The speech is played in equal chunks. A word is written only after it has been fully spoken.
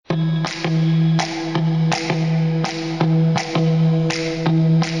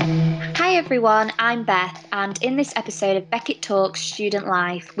everyone, I'm Beth, and in this episode of Beckett Talks Student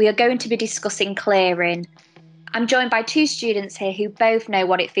Life, we are going to be discussing clearing. I'm joined by two students here who both know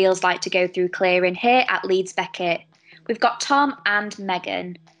what it feels like to go through clearing here at Leeds Beckett. We've got Tom and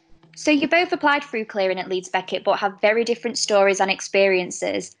Megan. So you both applied through clearing at Leeds Beckett but have very different stories and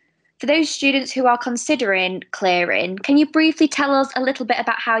experiences. For those students who are considering clearing, can you briefly tell us a little bit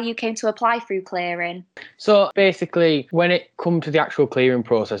about how you came to apply through clearing? So basically, when it come to the actual clearing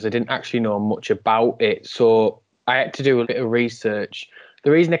process, I didn't actually know much about it. So I had to do a bit of research.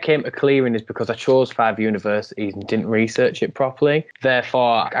 The reason I came to clearing is because I chose 5 universities and didn't research it properly.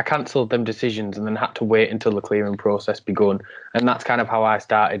 Therefore, I cancelled them decisions and then had to wait until the clearing process begun. And that's kind of how I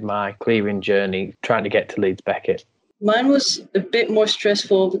started my clearing journey, trying to get to Leeds Beckett. Mine was a bit more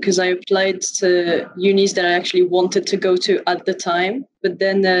stressful because I applied to unis that I actually wanted to go to at the time. But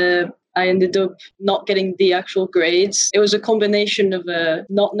then I ended up not getting the actual grades. It was a combination of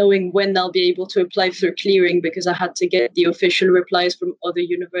not knowing when I'll be able to apply for clearing because I had to get the official replies from other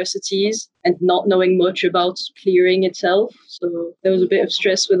universities and not knowing much about clearing itself. So there was a bit of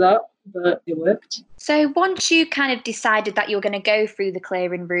stress with that, but it worked. So once you kind of decided that you were going to go through the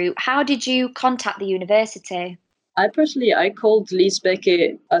clearing route, how did you contact the university? I called Leeds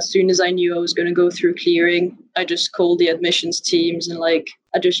Beckett as soon as I knew I was going to go through clearing. I just called the admissions teams and I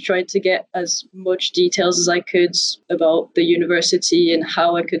just tried to get as much details as I could about the university and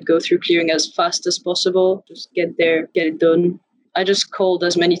how I could go through clearing as fast as possible. Just get there, get it done. I just called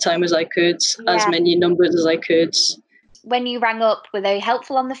as many times as I could, as many numbers as I could. When you rang up, were they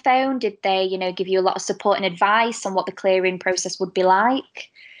helpful on the phone? Did they, give you a lot of support and advice on what the clearing process would be like?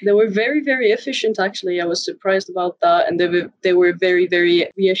 They were very, very efficient, actually. I was surprised about that. And they were very, very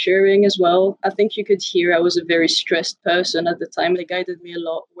reassuring as well. I think you could hear I was a very stressed person at the time. They guided me a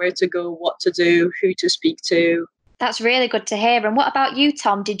lot, where to go, what to do, who to speak to. That's really good to hear. And what about you,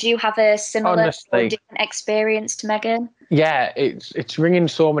 Tom? Did you have a similar or different experience to Megan? Yeah, it's ringing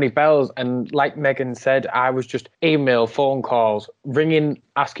so many bells. And like Megan said, I was just email, phone calls, ringing,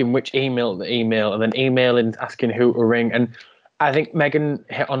 asking which email to email, and then emailing, asking who to ring. And I think Megan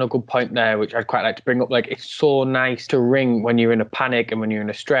hit on a good point there, which I'd quite like to bring up. It's so nice to ring when you're in a panic and when you're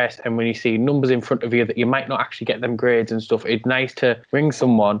in a stress and when you see numbers in front of you that you might not actually get them grades and stuff. It's nice to ring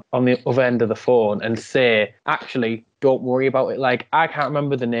someone on the other end of the phone and say, actually, don't worry about it. I can't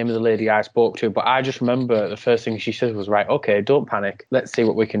remember the name of the lady I spoke to, but I just remember the first thing she said was, right, okay, don't panic. Let's see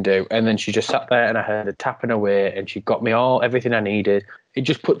what we can do. And then she just sat there and I heard her tapping away and she got me everything I needed. It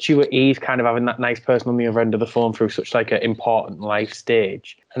just puts you at ease, kind of having that nice person on the other end of the phone through such an important life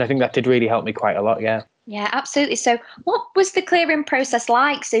stage. And I think that did really help me quite a lot, yeah. Yeah, absolutely. So what was the clearing process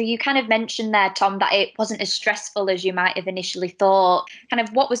like? So you kind of mentioned there, Tom, that it wasn't as stressful as you might have initially thought. Kind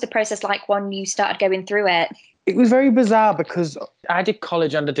of what was the process like when you started going through it? It was very bizarre because I did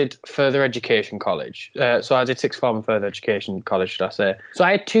college and I did further education college. So I did sixth form and further education college, should I say. So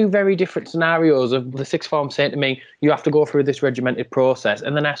I had 2 very different scenarios of the sixth form saying to me, you have to go through this regimented process.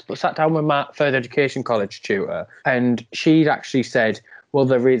 And then I sat down with my further education college tutor and she'd actually said, well,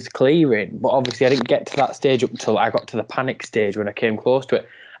 there is clearing. But obviously I didn't get to that stage up until I got to the panic stage when I came close to it.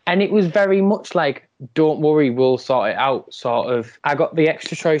 And it was very much like, don't worry, we'll sort it out, sort of. I got the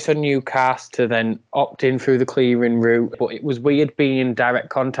extra choice on UCAS to then opt in through the clearing route. But it was weird being in direct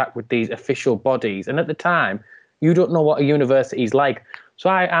contact with these official bodies. And at the time, you don't know what a university is like.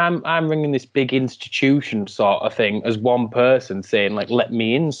 So I'm ringing this big institution sort of thing as one person saying, let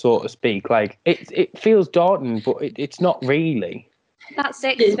me in, so to speak. It feels daunting, but it's not really. That's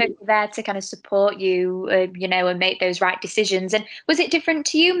it, because they're there to kind of support you, and make those right decisions. And was it different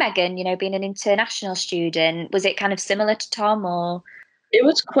to you, Megan, being an international student? Was it kind of similar to Tom or? It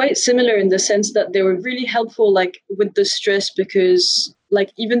was quite similar in the sense that they were really helpful, with the stress, because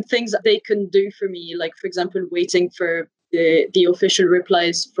even things that they couldn't do for me, for example, waiting for the official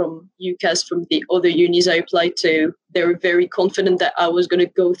replies from UCAS from the other unis I applied to, they were very confident that I was going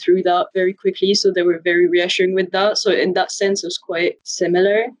to go through that very quickly. So they were very reassuring with that. So in that sense, it was quite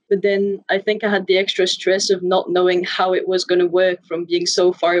similar. But then I think I had the extra stress of not knowing how it was going to work from being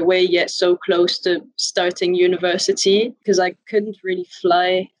so far away, yet so close to starting university, because I couldn't really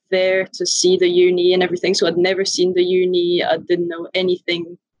fly there to see the uni and everything. So I'd never seen the uni. I didn't know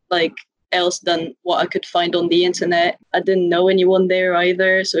anything else than what I could find on the internet. I didn't know anyone there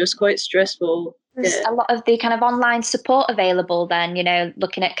either, so it was quite stressful. There's a lot of the kind of online support available then,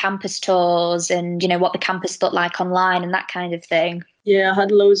 looking at campus tours and, what the campus looked like online and that kind of thing. Yeah, I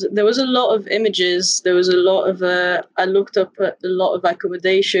had loads. There was a lot of images. There was a lot of, I looked up at a lot of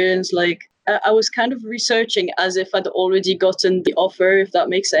accommodations. I was kind of researching as if I'd already gotten the offer, if that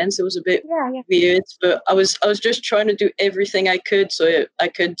makes sense. It was a bit weird, but I was just trying to do everything I could so I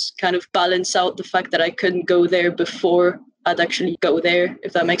could kind of balance out the fact that I couldn't go there before I'd actually go there,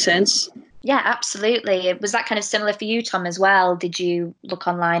 if that makes sense. Yeah, absolutely. Was that kind of similar for you, Tom, as well? Did you look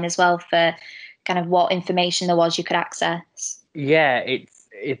online as well for kind of what information there was you could access? Yeah,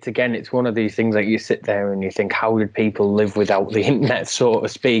 it's again, it's one of these things like you sit there and you think, how did people live without the internet, so to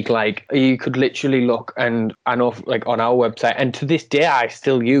speak? Like you could literally look, and I know like on our website, and to this day I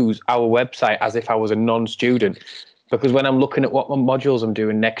still use our website as if I was a non-student, because when I'm looking at what modules I'm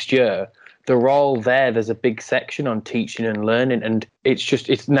doing next year, they're all there. There's a big section on teaching and learning, and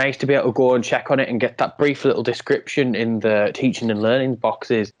it's nice to be able to go and check on it and get that brief little description in the teaching and learning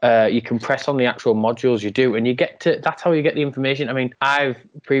boxes. You can press on the actual modules you do, and that's how you get the information. I mean, I've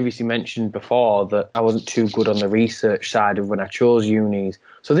previously mentioned before that I wasn't too good on the research side of when I chose unis.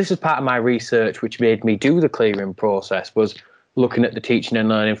 So this is part of my research which made me do the clearing process, was looking at the teaching and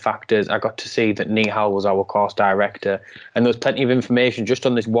learning factors. I got to see that Nihal was our course director, and there was plenty of information just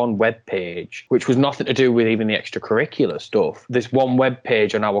on this one web page, which was nothing to do with even the extracurricular stuff. This one web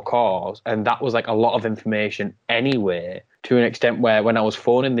page on our course, and that was like a lot of information anyway, to an extent where when I was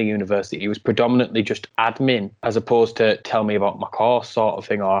phoning the university, it was predominantly just admin as opposed to tell me about my course sort of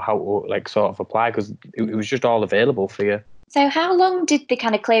thing, or how to like sort of apply, because it was just all available for you. So how long did the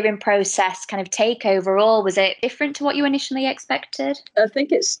kind of clearing process kind of take overall? Was it different to what you initially expected? I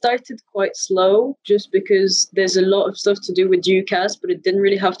think it started quite slow just because there's a lot of stuff to do with UCAS, but it didn't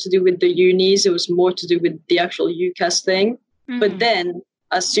really have to do with the unis. It was more to do with the actual UCAS thing. Mm-hmm. But then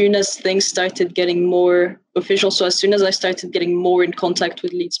as soon as things started getting more official, so as soon as I started getting more in contact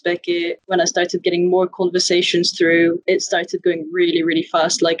with Leeds Beckett, when I started getting more conversations through, it started going really, really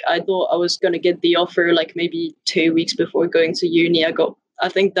fast. Like I thought I was going to get the offer like maybe 2 weeks before going to uni. I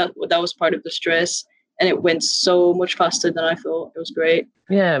think that was part of the stress, and it went so much faster than I thought. It was great.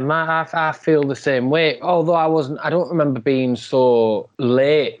 Yeah, I feel the same way. Although I don't remember being so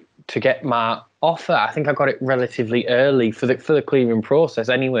late to get my offer. I think I got it relatively early for the clearing process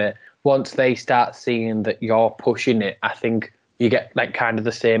anyway. Once they start seeing that you're pushing it, I think you get like kind of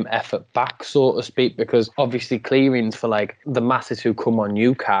the same effort back, so to speak, because obviously clearings for like the masses who come on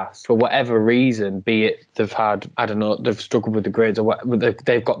UCAS for whatever reason, be it they've had, I don't know, they've struggled with the grades or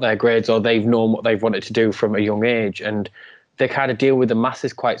they've got their grades or they've known what they've wanted to do from a young age, and they kind of deal with the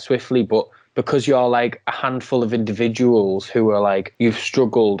masses quite swiftly. But because you're like a handful of individuals who are like, you've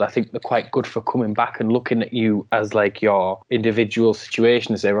struggled, I think they're quite good for coming back and looking at you as like your individual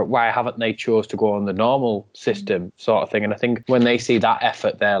situation and say, why haven't they chose to go on the normal system sort of thing? And I think when they see that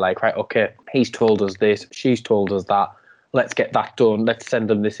effort, they're like, right, okay, he's told us this, she's told us that. Let's get that done. Let's send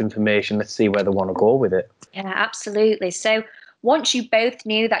them this information. Let's see where they want to go with it. Yeah, absolutely. So once you both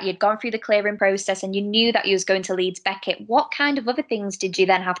knew that you'd gone through the clearing process and you knew that you was going to Leeds Beckett, what kind of other things did you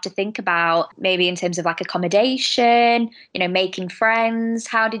then have to think about? Maybe in terms of like accommodation, making friends.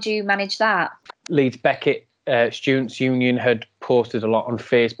 How did you manage that? Leeds Beckett Students' Union had posted a lot on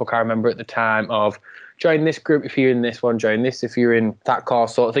Facebook, I remember at the time, of join this group if you're in this one, join this if you're in that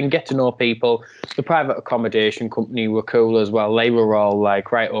course sort of thing, get to know people. The private accommodation company were cool as well. They were all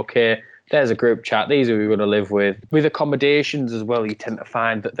like, right, okay, there's a group chat, these are who we're going to live with. With accommodations as well, you tend to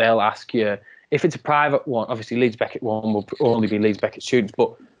find that they'll ask you, if it's a private one, obviously Leeds Beckett one will only be Leeds Beckett students,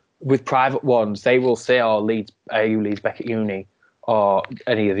 but with private ones, they will say, are you Leeds Beckett Uni? Or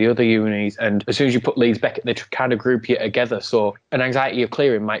any of the other unis, and as soon as you put Leeds Beckett, they kind of group you together. So an anxiety of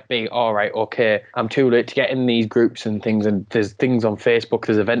clearing might be, all right, okay, I'm too late to get in these groups and things, and there's things on Facebook,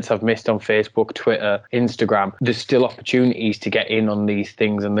 there's events I've missed on Facebook, Twitter, Instagram. There's still opportunities to get in on these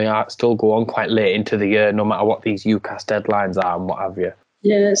things, and they are still go on quite late into the year, no matter what these UCAS deadlines are and what have you.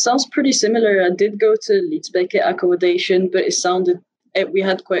 Yeah, it sounds pretty similar. I did go to Leeds Beckett accommodation, but we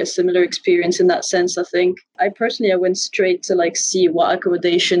had quite a similar experience in that sense, I think. I went straight to like see what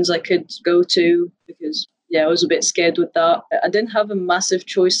accommodations I could go to because, I was a bit scared with that. I didn't have a massive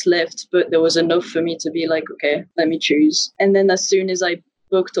choice left, but there was enough for me to be like, okay, let me choose. And then as soon as I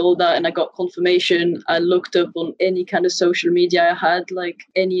booked all that and I got confirmation, I looked up on any kind of social media I had, like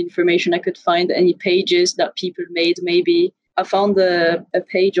any information I could find, any pages that people made maybe. I found a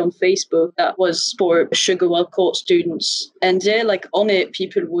page on Facebook that was for Sugarwell Court students. And like on it,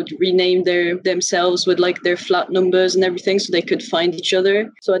 people would rename themselves with like their flat numbers and everything so they could find each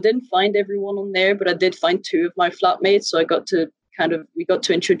other. So I didn't find everyone on there, but I did find two of my flatmates. So I got to we got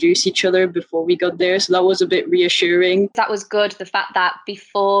to introduce each other before we got there. So that was a bit reassuring. That was good. The fact that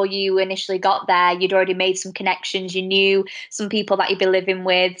before you initially got there, you'd already made some connections. You knew some people that you'd be living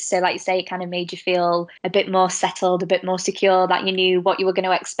with. So like you say, it kind of made you feel a bit more settled, a bit more secure, that you knew what you were going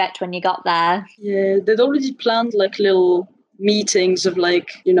to expect when you got there. Yeah, they'd already planned like little meetings of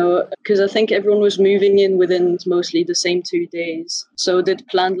because I think everyone was moving in within mostly the same 2 days. So they'd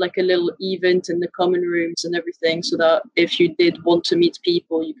planned like a little event in the common rooms and everything, so that if you did want to meet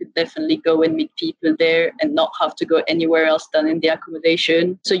people, you could definitely go and meet people there and not have to go anywhere else than in the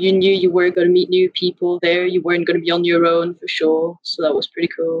accommodation. So you knew you were going to meet new people there. You weren't going to be on your own for sure. So that was pretty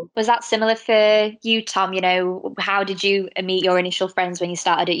cool. Was that similar for you, Tom? How did you meet your initial friends when you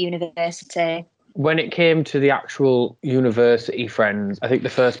started at university? When it came to the actual university friends, I think the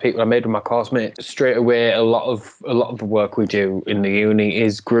first people I made with my course mates, straight away, a lot of the work we do in the uni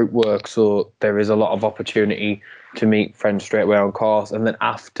is group work, so there is a lot of opportunity to meet friends straight away on course. And then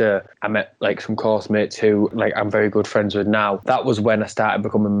after I met like some course mates who like I'm very good friends with now, that was when I started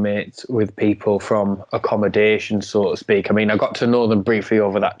becoming mates with people from accommodation, so to speak. I mean, I got to know them briefly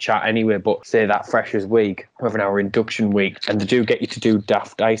over that chat anyway, but say that freshers week, we have our induction week, and they do get you to do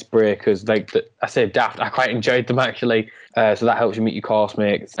daft icebreakers. I say daft, I quite enjoyed them actually. So that helps you meet your course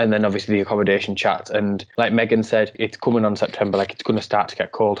mates, and then obviously the accommodation chat. And like Megan said, it's coming on September, like it's going to start to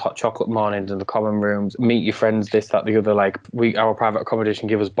get cold. Hot chocolate mornings in the common rooms, meet your friends, this, that, the other. Like our private accommodation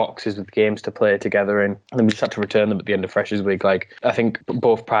give us boxes with games to play together in, and then we just had to return them at the end of Freshers Week. Like I think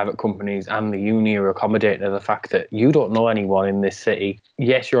both private companies and the uni are accommodating to the fact that you don't know anyone in this city.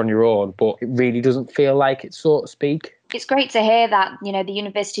 Yes, you're on your own, but it really doesn't feel like it, so to speak. It's great to hear that, the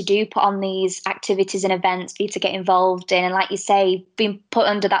university do put on these activities and events for you to get involved in. And like you say, being put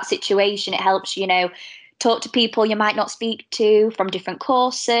under that situation, it helps you, talk to people you might not speak to from different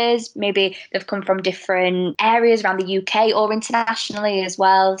courses. Maybe they've come from different areas around the UK or internationally as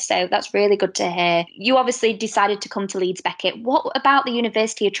well. So that's really good to hear. You obviously decided to come to Leeds Beckett. What about the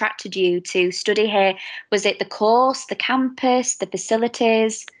university attracted you to study here? Was it the course, the campus, the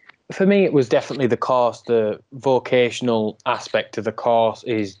facilities? For me, it was definitely the course. The vocational aspect of the course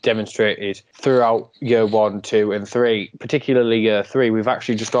is demonstrated throughout year 1, 2 and 3, particularly year 3. We've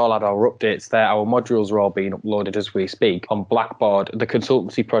actually just all had our updates there. Our modules are all being uploaded as we speak on Blackboard. The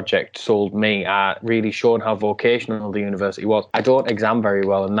consultancy project sold me at really showing how vocational the university was. I don't exam very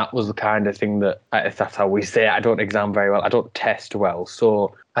well, and that was the kind of thing that, if that's how we say it, I don't exam very well. I don't test well.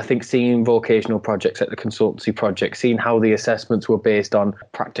 So I think seeing vocational projects at the consultancy project, seeing how the assessments were based on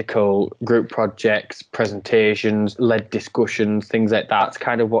practical group projects, presentations, led discussions, things like that's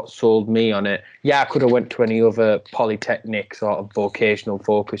kind of what sold me on it. Yeah, I could have went to any other polytechnic sort of vocational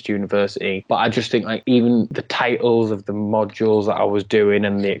focused university, but I just think like even the titles of the modules that I was doing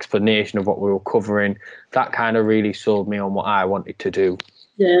and the explanation of what we were covering, that kind of really sold me on what I wanted to do.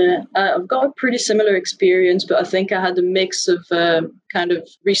 Yeah, I've got a pretty similar experience, but I think I had a mix of kind of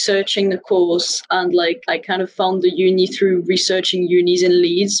researching the course and like I kind of found the uni through researching unis in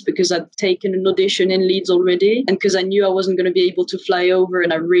Leeds because I'd taken an audition in Leeds already. And because I knew I wasn't going to be able to fly over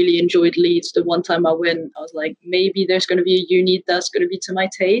and I really enjoyed Leeds the one time I went, I was like, maybe there's going to be a uni that's going to be to my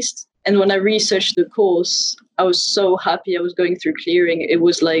taste. And when I researched the course, I was so happy I was going through clearing. It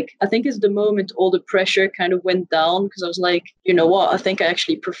was like, I think it's the moment all the pressure kind of went down because I was like, you know what, I think I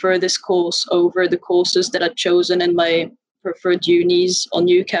actually prefer this course over the courses that I'd chosen in my preferred unis on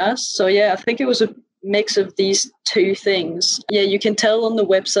UCAS. So yeah, I think it was a mix of these two things. Yeah, you can tell on the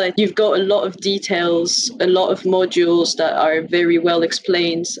website, you've got a lot of details, a lot of modules that are very well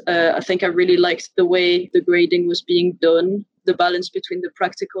explained. I think I really liked the way the grading was being done, the balance between the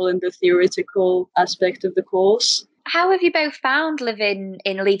practical and the theoretical aspect of the course. How have you both found living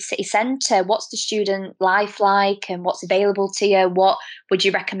in Leeds City Centre? What's the student life like and what's available to you? What would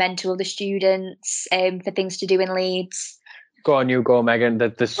you recommend to other students for things to do in Leeds? Go on, you go, Megan.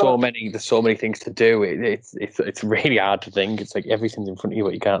 There's so many things to do. It's really hard to think. It's like everything's in front of you,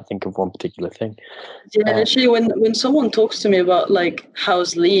 but you can't think of one particular thing. Yeah, actually, when someone talks to me about like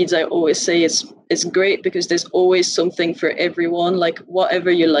how's Leeds, I always say it's great because there's always something for everyone. Like whatever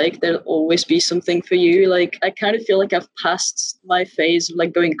you like, there'll always be something for you. Like I kind of feel like I've passed my phase of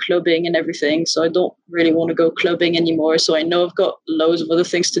like going clubbing and everything, so I don't really want to go clubbing anymore. So I know I've got loads of other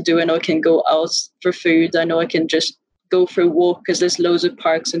things to do. I know I can go out for food. I know I can just go for a walk because there's loads of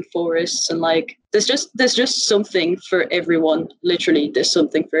parks and forests and like there's just something for everyone. Literally, there's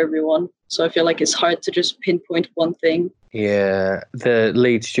something for everyone. So I feel like it's hard to just pinpoint one thing. Yeah, the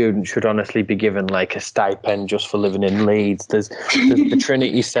Leeds student should honestly be given like a stipend just for living in Leeds. There's the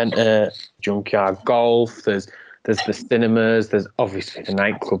Trinity Centre, Junkyard Golf, there's the cinemas, there's obviously the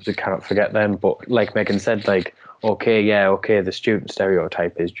nightclubs, we cannot forget them. But like Megan said, like okay, yeah, okay, the student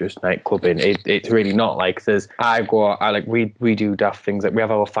stereotype is just night clubbing. It's really not. Like, we do daft things. Like, we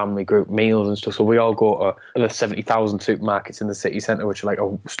have our family group meals and stuff, so we all go to the 70,000 supermarkets in the city centre, which are like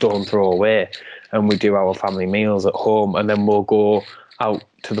a stone throw away, and we do our family meals at home, and then we'll go out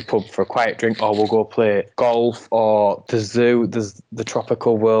to the pub for a quiet drink, or we'll go play golf, or the zoo. There's the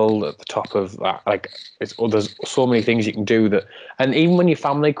tropical world at the top of that. Like, there's so many things you can do that. And even when your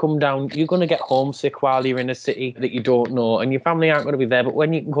family come down, you're going to get homesick while you're in a city that you don't know, and your family aren't going to be there. But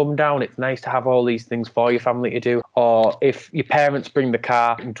when you can come down, it's nice to have all these things for your family to do. Or if your parents bring the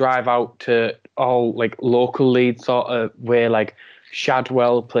car and drive out to all like local Leeds sort of way, like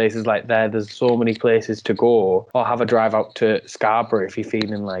Shadwell, places like there's so many places to go, or have a drive out to Scarborough if you're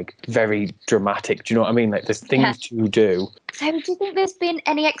feeling like very dramatic. Do you know what I mean? Like, there's things to do. So do you think there's been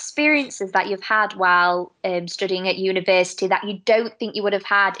any experiences that you've had while studying at university that you don't think you would have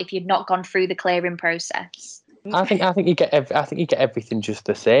had if you'd not gone through the clearing process? I think you get everything just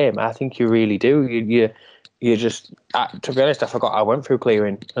the same. I think you really do. You just, to be honest, I forgot I went through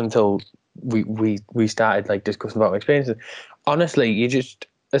clearing until we started like discussing about my experiences. Honestly, you just,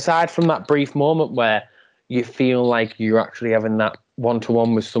 aside from that brief moment where you feel like you're actually having that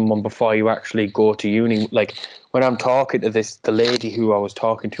one-to-one with someone before you actually go to uni, like when I'm talking to the lady who I was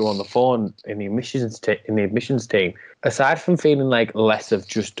talking to on the phone in the admissions team, aside from feeling like less of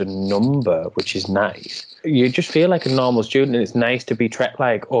just a number, which is nice, you just feel like a normal student, and it's nice to be treated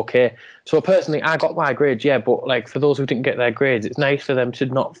like, okay. So personally, I got my grades, yeah, but like for those who didn't get their grades, it's nice for them to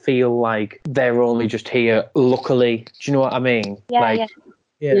not feel like they're only just here luckily. Do you know what I mean? Yeah.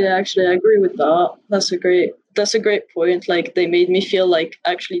 Yeah, actually, I agree with that. That's a great point. Like, they made me feel like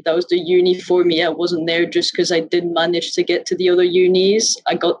actually that was the uni for me. I wasn't there just because I didn't manage to get to the other unis.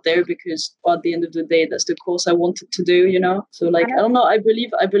 I got there because, well, at the end of the day, that's the course I wanted to do, you know? So like, I don't know, I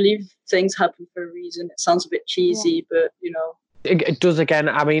believe things happen for a reason. It sounds a bit cheesy, but you know. It does again.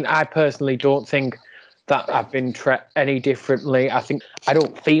 I mean, I personally don't think that I've been treated any differently. I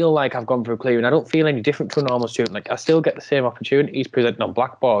don't feel like I've gone through clearing. I don't feel any different to a normal student. Like, I still get the same opportunities presented on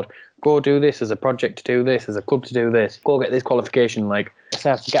Blackboard. Go do this as a project, to do this as a club, to do this. Go get this qualification. Like, I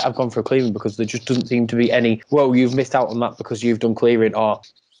say, I forget I've gone through clearing because there just doesn't seem to be any, well, you've missed out on that because you've done clearing, or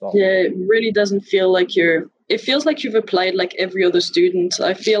so. Yeah, it really doesn't feel like it feels like you've applied like every other student.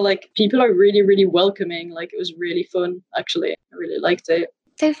 I feel like people are really, really welcoming. Like, it was really fun, actually. I really liked it.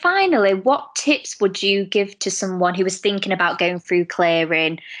 So finally, what tips would you give to someone who was thinking about going through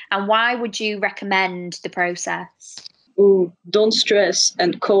clearing, and why would you recommend the process? Ooh, don't stress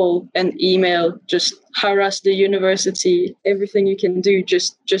and call and email. Just harass the university. Everything you can do,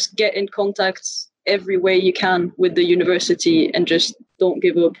 just get in contact every way you can with the university, and just don't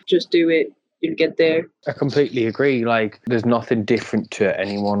give up. Just do it. You'll get there. I completely agree. Like, there's nothing different to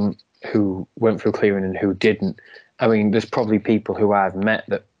anyone who went through clearing and who didn't. I mean, there's probably people who I've met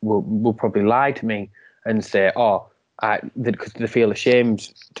that will probably lie to me and say, because they feel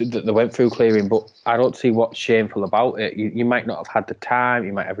ashamed that they went through clearing, but I don't see what's shameful about it. You might not have had the time,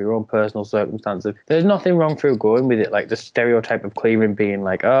 you might have your own personal circumstances. There's nothing wrong through going with it. Like, the stereotype of clearing being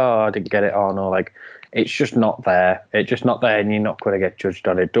like, oh, I didn't get it, or no, like, it's just not there. It's just not there, and you're not going to get judged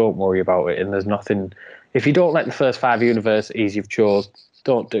on it. Don't worry about it. And there's nothing, if you don't like the first 5 universities you've chose,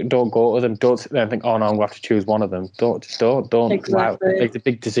 don't go to them. Don't sit there and think, oh no, I'm going to have to choose one of them. Don't. Exactly. Why, it's a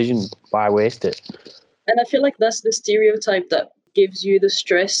big decision. Why waste it? And I feel like that's the stereotype that gives you the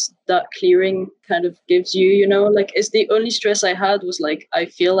stress that clearing kind of gives you, you know? Like, it's the only stress I had was like, I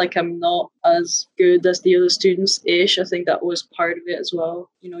feel like I'm not as good as the other students-ish. I think that was part of it as well.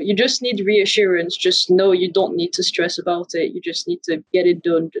 You know, you just need reassurance. Just know you don't need to stress about it. You just need to get it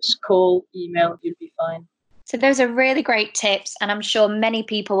done. Just call, email, you'll be fine. So those are really great tips, and I'm sure many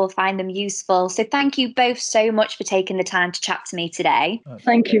people will find them useful. So thank you both so much for taking the time to chat to me today.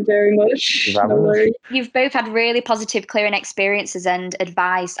 Thank you very much. No worries. You've both had really positive clearing experiences and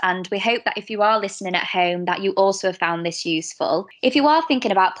advice, and we hope that if you are listening at home that you also have found this useful. If you are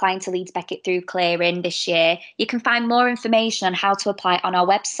thinking about applying to Leeds Beckett through clearing this year, you can find more information on how to apply on our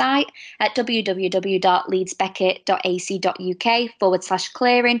website at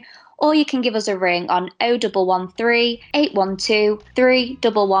www.leedsbeckett.ac.uk/clearing, or you can give us a ring on 0113 812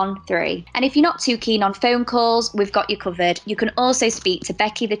 3113. And if you're not too keen on phone calls, we've got you covered. You can also speak to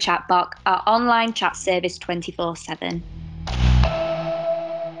Becky the Chatbot, our online chat service 24/7.